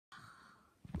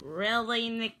Really,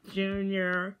 Nick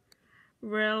Jr.?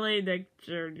 Really, Nick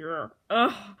Jr.?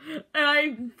 Ugh,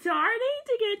 I'm starting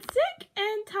to get sick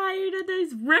and tired of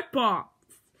those ripoffs.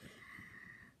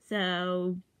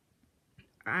 So,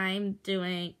 I'm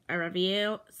doing a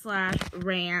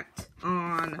review/rant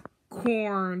on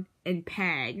Corn and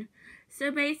Peg.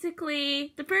 So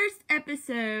basically, the first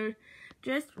episode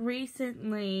just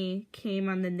recently came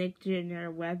on the Nick Jr.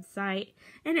 website,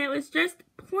 and it was just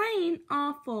plain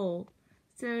awful.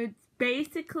 So it's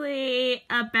basically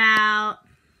about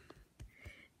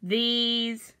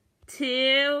these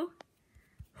two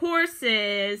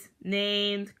horses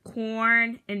named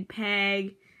Corn and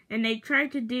Peg, and they try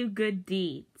to do good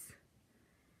deeds.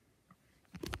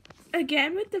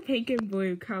 Again with the pink and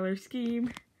blue color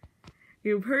scheme.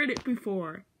 You've heard it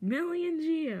before. Millie and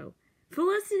Geo,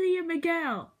 Felicity and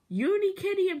Miguel, Uni,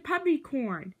 Kitty, and Puppy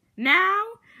Corn. Now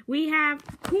we have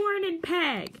Corn and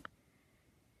Peg.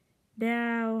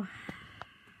 Now,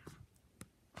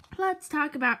 let's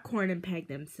talk about Corn and Peg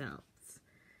themselves.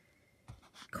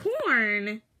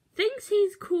 Corn thinks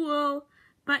he's cool,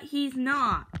 but he's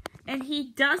not. And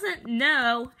he doesn't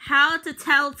know how to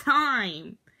tell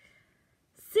time.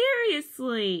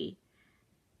 Seriously.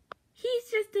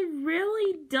 He's just a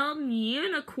really dumb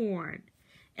unicorn.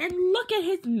 And look at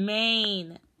his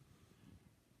mane.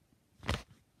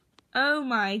 Oh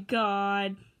my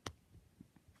god.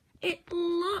 It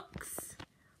looks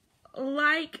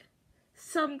like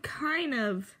some kind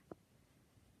of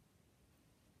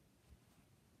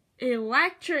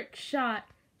electric shot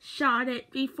it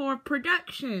before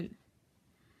production.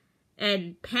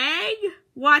 And Peg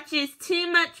watches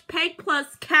too much Peg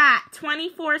Plus Cat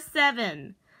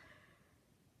 24/7.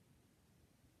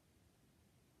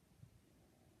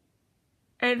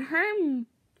 And her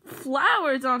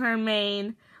flowers on her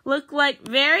mane look like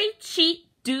very cheap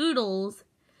doodles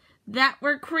that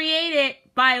were created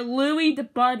by Louie the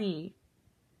Bunny.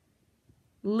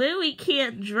 Louie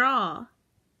can't draw.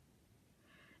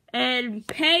 And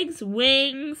Peg's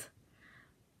wings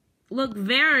look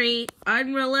very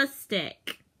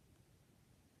unrealistic.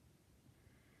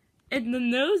 And the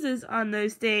noses on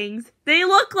those things, they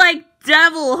look like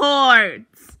devil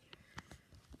horns.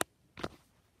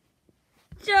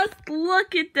 Just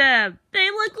look at them.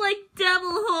 They look like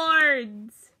devil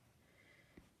horns.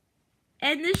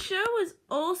 And the show is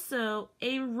also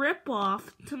a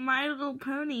ripoff to My Little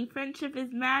Pony Friendship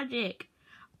is Magic.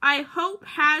 I hope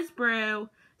Hasbro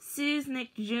sues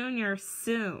Nick Jr.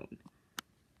 soon.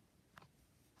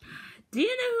 Do you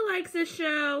know who likes this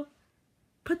show?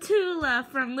 Petula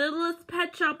from Littlest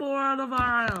Pet Shop World of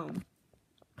Our Own.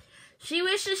 She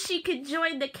wishes she could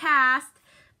join the cast,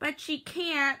 but she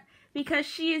can't because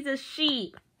she is a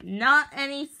sheep, not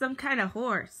some kind of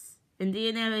horse. And do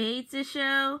you know who hates the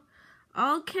show?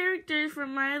 All characters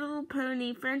from My Little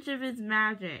Pony Friendship is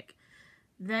Magic.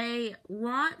 They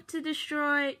want to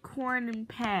destroy Corn and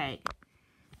Peg.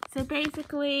 So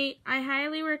basically, I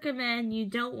highly recommend you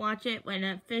don't watch it when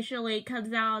it officially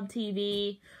comes out on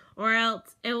TV, or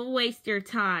else it will waste your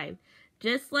time.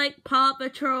 Just like Paw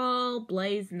Patrol,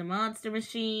 Blaze and the Monster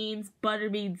Machines,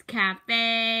 Butterbean's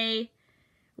Cafe,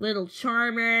 Little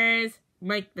Charmers,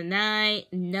 Mike the Knight,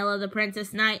 Nella the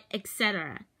Princess Knight,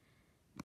 etc.